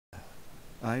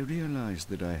I realize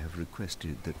that I have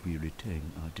requested that we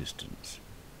retain our distance,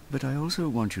 but I also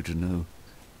want you to know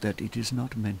that it is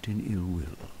not meant in ill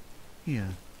will. Here,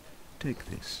 take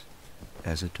this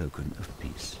as a token of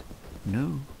peace.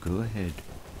 No, go ahead.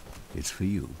 It's for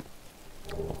you.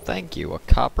 Well, thank you. A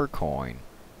copper coin.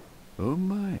 Oh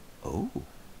my. Oh,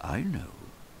 I know.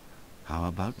 How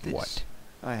about this? What?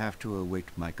 I have to await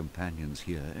my companions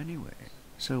here anyway.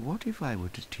 So what if I were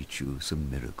to teach you some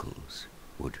miracles?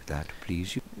 Would that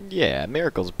please you? Yeah,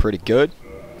 miracles are pretty good.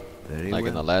 Very Like well.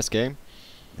 in the last game.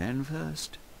 Then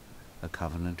first, a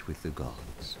covenant with the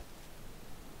gods.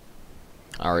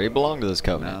 I already belong to this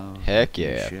covenant. Now, Heck let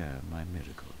me yeah. share my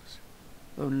miracles.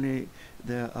 Only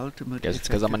their ultimate Guess it's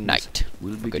 'cause I'm a effectiveness knight.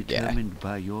 will I'm a be good guy. determined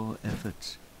by your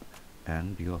efforts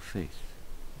and your faith.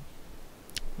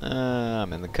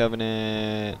 I'm in the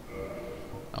covenant.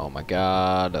 Oh my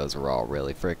god, those are all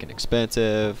really freaking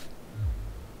expensive.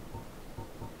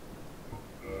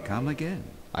 Come again.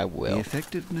 I The will.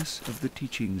 effectiveness of the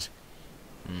teachings.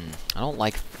 I don't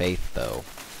like faith though.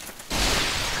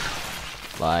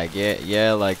 Like,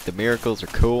 yeah, like the miracles are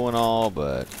cool and all,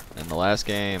 but in the last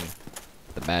game,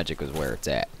 the magic was where it's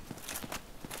at.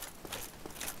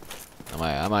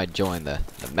 I might join the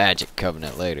magic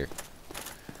covenant later.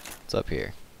 What's up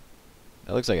here?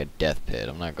 That looks like a death pit.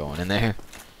 I'm not going in there.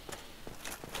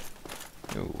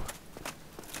 Ooh.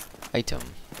 Item.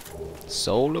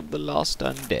 Soul of the Lost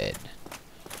Undead.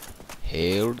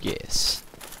 Hell yes.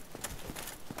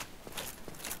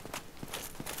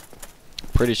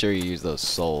 Pretty sure you use those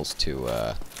souls to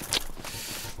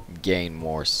gain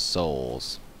more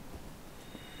souls.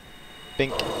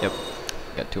 Bink. Yep.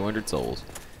 Got 200 souls.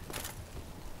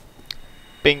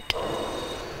 Bink.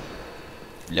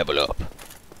 Level up.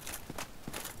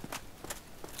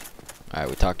 Alright,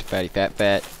 we talked to Fatty Fat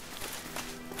Fat.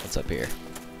 What's up here?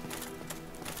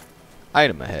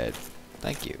 Item ahead.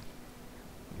 Thank you.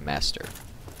 Master.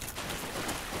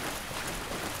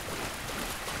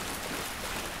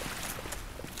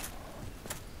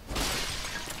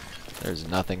 There's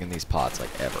nothing in these pots like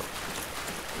ever.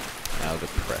 How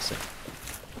depressing.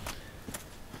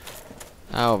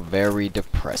 How very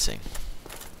depressing.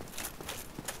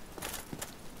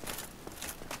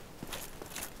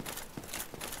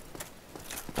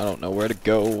 I don't know where to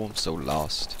go. I'm so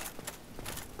lost.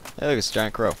 Hey, look, it's a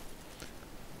giant crow.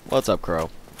 What's up, crow?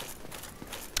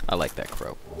 I like that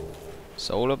crow.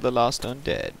 Soul of the Lost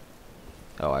Undead.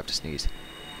 Oh, I have to sneeze.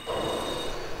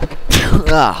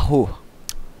 Ah, whew.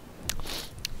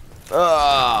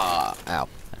 Ah, ow,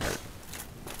 that hurt.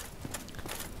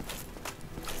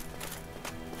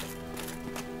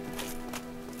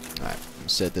 Alright, I'm gonna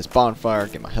set this bonfire,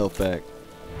 get my health back.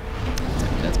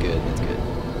 That's good, that's good.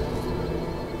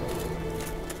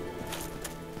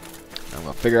 I'm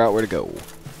gonna figure out where to go.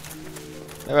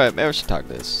 Alright, maybe I should talk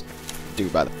to this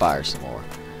dude by the fire some more.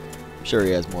 I'm sure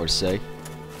he has more to say.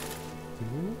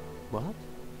 What?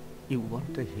 You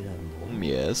want to hear more?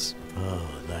 Yes. Oh,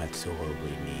 that's all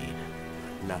we need.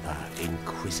 Another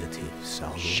inquisitive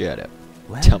soul. Shut up.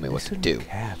 Well, Tell me what to listen do.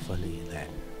 Carefully then.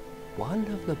 One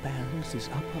of the bells is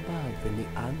up above in the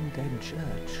undead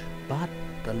church, but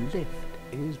the lift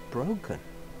is broken.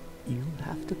 You'll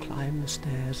have to climb the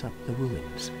stairs up the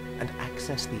ruins and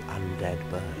access the undead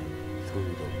burn through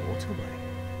the waterway.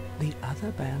 The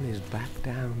other bell is back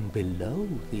down below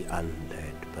the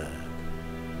undead burn,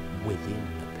 within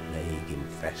the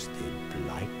plague-infested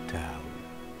Blight Town.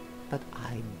 But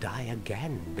I'd die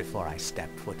again before I step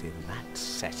foot in that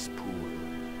cesspool.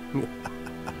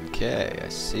 Okay, I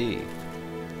see.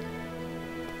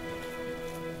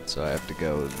 So I have to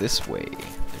go this way.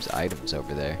 There's items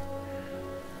over there.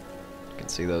 You can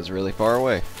see those really far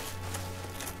away.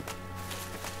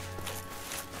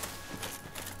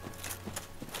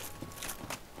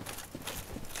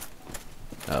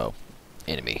 Oh,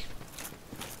 enemy.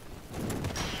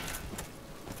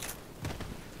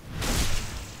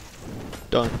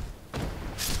 Done.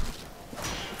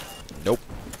 Nope.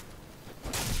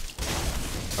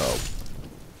 Oh.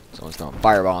 Someone's throwing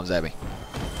fire bombs at me.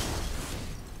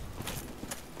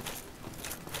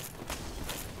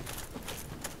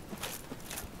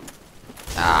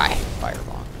 Ah, I hate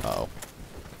firebomb. Uh-oh.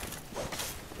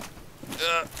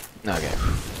 Okay.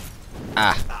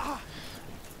 Ah.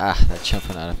 Ah, that's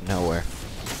jumping out of nowhere.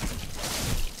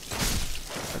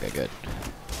 Okay, good.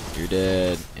 You're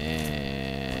dead,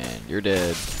 and you're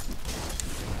dead.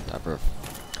 Time for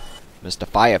Mr.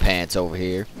 Fire Pants over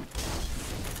here.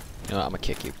 You know what, I'm gonna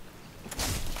kick you.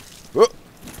 Whoa.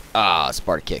 Ah,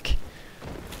 Sparta kick.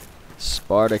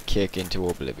 Sparta kick into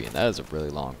oblivion. That is a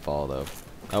really long fall, though.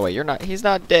 Oh wait, he's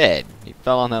not dead. He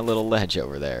fell on that little ledge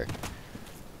over there.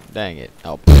 Dang it.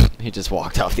 Oh, he just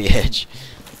walked off the edge.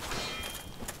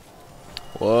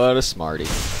 What a smarty.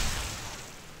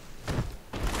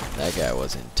 That guy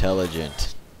was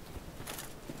intelligent.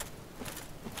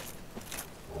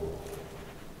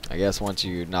 I guess once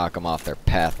you knock them off their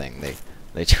pathing,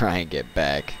 they try and get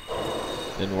back.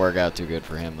 Didn't work out too good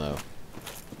for him, though.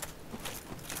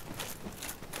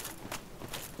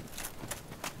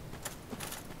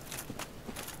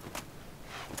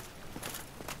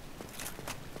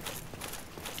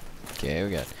 Okay,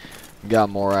 we got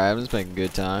more items, making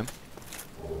good time.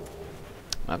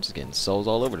 I'm just getting souls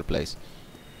all over the place.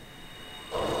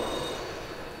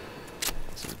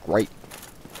 This is great.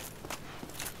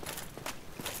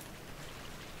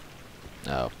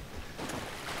 Oh.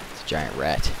 It's a giant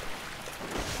rat.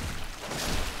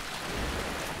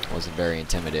 Wasn't very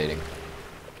intimidating.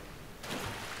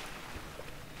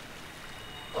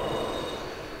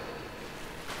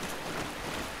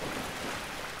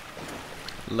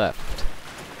 Left.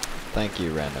 Thank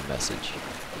you, random message.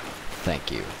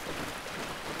 Thank you.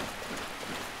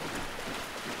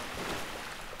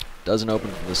 Doesn't open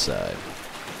from the side.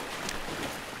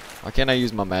 Why can't I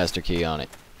use my master key on it?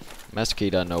 Master key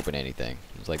doesn't open anything.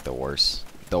 It's like the worst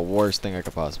thing I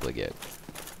could possibly get.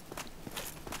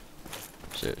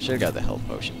 Should've got the health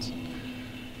potions.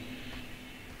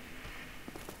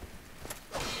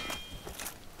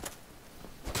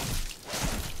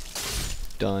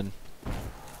 Done.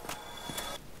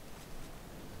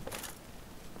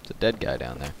 There's a dead guy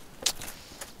down there.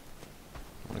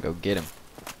 I'm gonna go get him.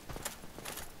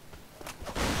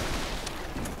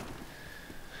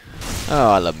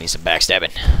 Oh, I love me some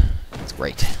backstabbing. That's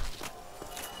great.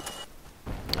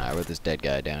 Alright, where'd this dead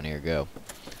guy down here go?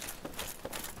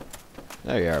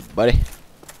 There you are, buddy.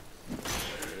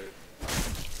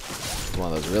 It's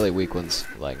one of those really weak ones,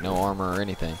 like no armor or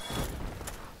anything.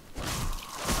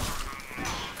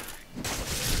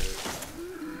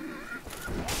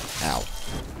 Ow.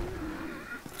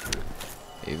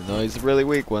 Even though he's a really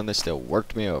weak one, they still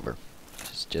worked me over.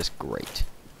 Which is just great.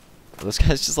 Are those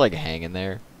guys just like hanging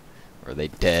there? Or are they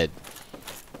dead?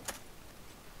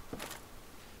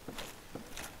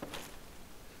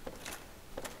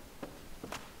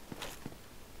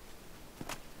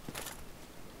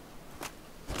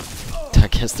 I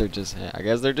guess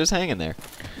they're just hanging there.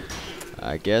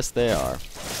 I guess they are.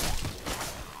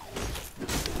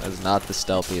 That's not the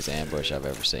stealthiest ambush I've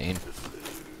ever seen.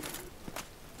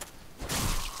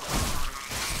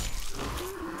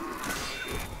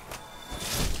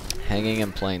 Hanging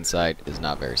in plain sight is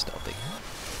not very stealthy.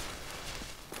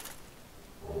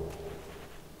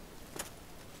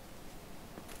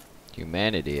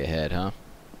 Humanity ahead, huh?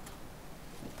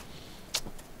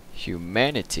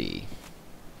 Humanity.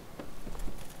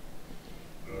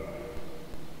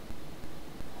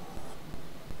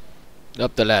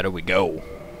 Up the ladder we go.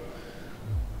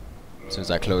 As soon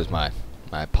as I close my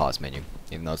pause menu.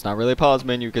 Even though it's not really a pause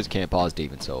menu because you can't pause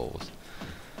Demon Souls.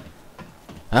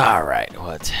 Alright,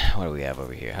 what do we have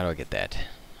over here? How do I get that?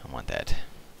 I want that.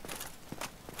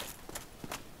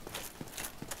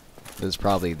 This is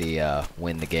probably the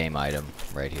win the game item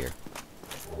right here.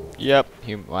 Yep.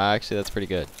 Well, actually, that's pretty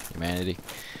good. Humanity.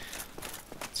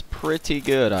 It's pretty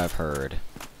good, I've heard.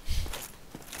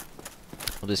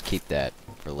 We'll just keep that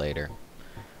for later.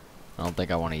 I don't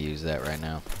think I want to use that right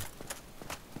now.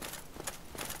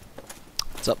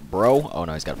 What's up, bro? Oh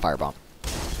no, he's got a firebomb.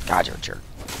 God, you're a jerk.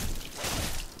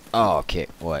 Oh, okay.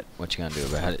 What? What you gonna do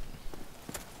about it?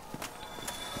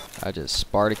 I just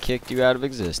Sparta kicked you out of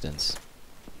existence.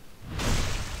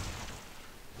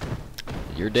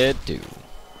 You're dead too.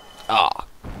 Ah,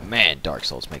 man, Dark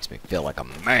Souls makes me feel like a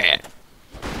man.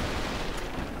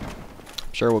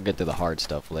 I'm sure we'll get to the hard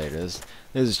stuff later. This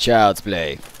is child's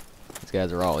play. These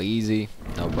guys are all easy,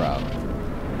 no problem.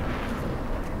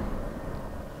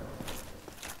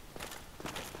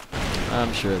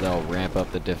 I'm sure they'll ramp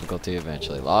up the difficulty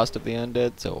eventually. Lost of the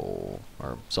Undead Soul.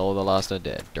 Or Soul of the Lost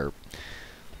Undead. Derp.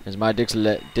 There's my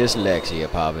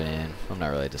dyslexia popping in. I'm not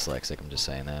really dyslexic, I'm just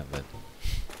saying that, but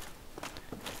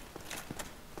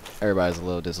everybody's a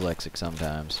little dyslexic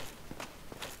sometimes.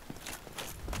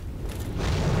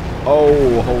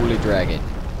 Oh, holy dragon.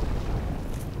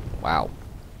 Wow.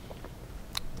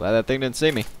 Glad that thing didn't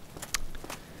see me.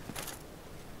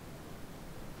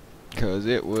 Because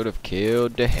it would have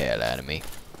killed the hell out of me.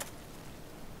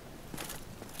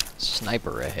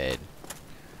 Sniper ahead.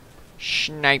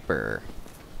 Sniper.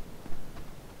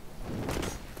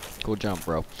 Cool jump,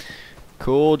 bro.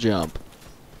 Cool jump.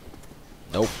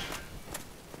 Nope.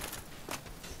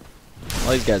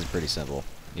 All these guys are pretty simple.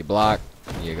 You block,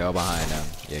 you go behind them,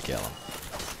 you kill them.